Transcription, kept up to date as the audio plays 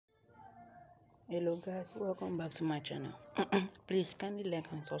Hello guys, welcome back to my channel. Please kindly like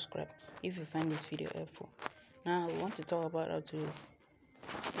and subscribe if you find this video helpful. Now we want to talk about how to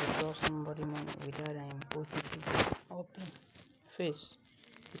withdraw somebody money without an OTP or PIN. First,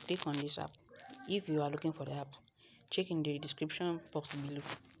 you click on this app. If you are looking for the app, check in the description box below.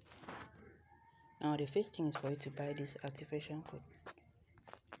 Now the first thing is for you to buy this activation code.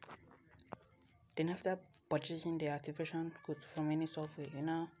 Then after purchasing the activation code from any software, you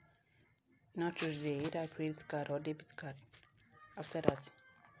now choose the either credit card or debit card. After that,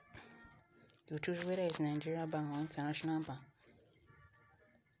 you choose whether it's Nigeria bank or international bank.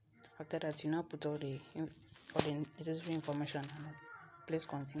 After that, you now put all the necessary information and please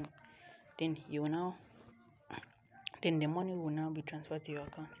continue. Then the money will now be transferred to your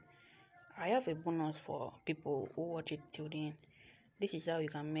account. I have a bonus for people who watch it till the end. This is how you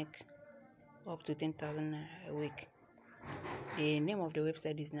can make up to 10,000 a week. The name of the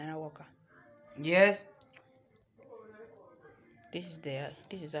website is Naira Worker. Yes. This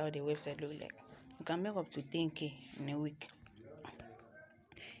is how the website looks like. You can make up to 10k in a week.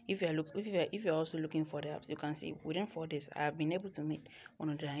 If you're also looking for the apps, you can see within 4 days I have been able to make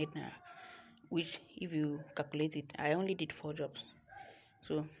 108 naira, which if you calculate it, I only did 4 jobs.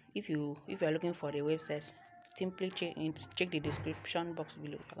 So if you are looking for the website, simply check the description box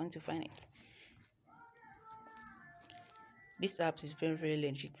below. You're going to find it. This app is very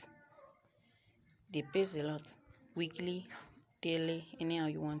legit. They pay a lot, weekly, daily, anyhow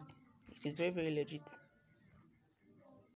you want. It is very legit.